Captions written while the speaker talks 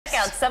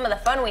Check out some of the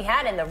fun we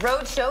had in the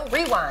Rhode Show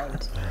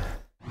Rewind.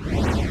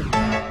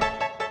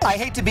 I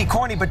hate to be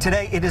corny, but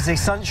today it is a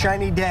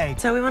sunshiny day.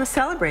 So we want to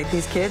celebrate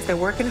these kids. They're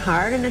working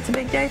hard, and it's a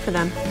big day for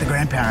them. The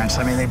grandparents,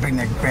 I mean, they bring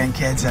their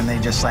grandkids, and they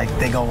just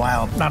they go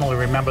wild. Not only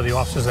remember the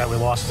officers that we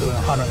lost,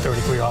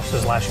 133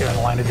 officers last year in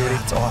the line of duty.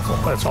 It's awful.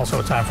 But it's also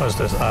a time for us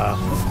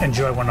to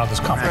enjoy one another's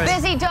company.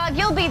 Busy dog,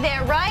 you'll be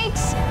there, right?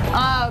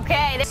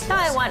 Okay. Now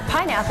I want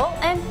pineapple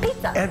and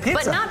pizza. And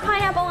pizza. But not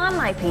pineapple on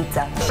my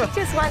pizza. She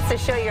just wants to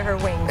show you her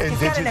wings. She's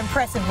got an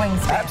impressive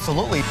wingspan.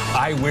 Absolutely.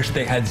 I wish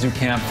they had zoo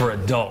camp for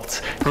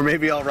adults. Or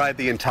maybe I'll ride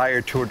the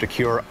entire Tour de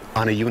Cure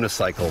on a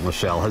unicycle,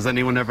 Michelle. Has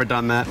anyone ever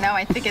done that? No,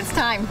 I think it's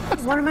time.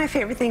 One of my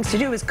favorite things to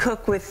do is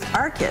cook with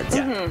our kids.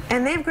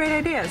 And they have great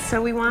ideas.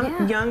 So we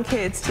want young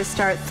kids to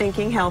start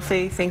thinking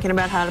healthy, thinking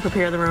about how to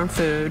prepare their own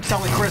food. Tell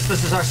me, Chris,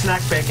 this is our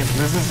snack bacon.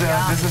 This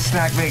is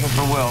snack bacon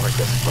for Will. I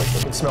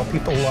can smell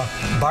people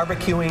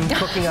barbecuing,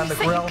 cooking on the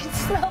grill. You can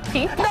smell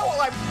people. No,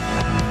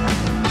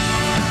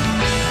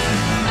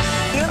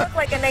 You look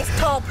like a nice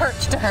tall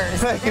perch to hers.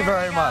 Thank you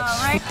very much.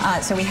 Right?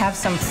 So we have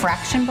some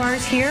fraction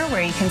bars here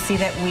where you can see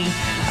that we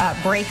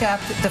break up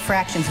the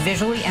fractions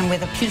visually, and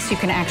with a piece you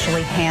can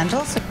actually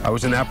handle. So I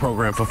was in that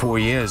program for 4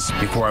 years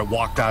before I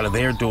walked out of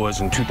their doors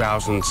in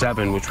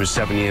 2007, which was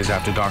 7 years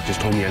after doctors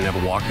told me I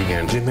never walked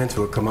again. Jim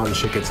Mentor would come out and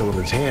shake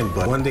Sullivan's hand,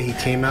 but one day he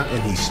came out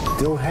and he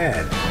still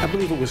had, I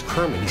believe it was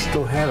Kermit, he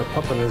still had a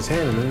puppet in his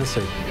hand, and then they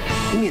said,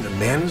 "You mean a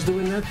man is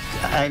doing that?"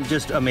 I'm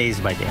just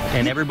amazed by Dan,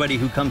 and everybody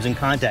who comes in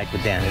contact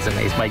with Dan is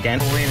amazed by Dan.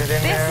 Leave it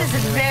in there. This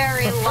is a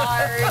very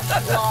large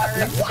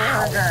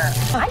burger.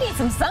 I need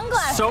some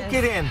sunglasses. soak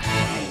it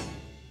in.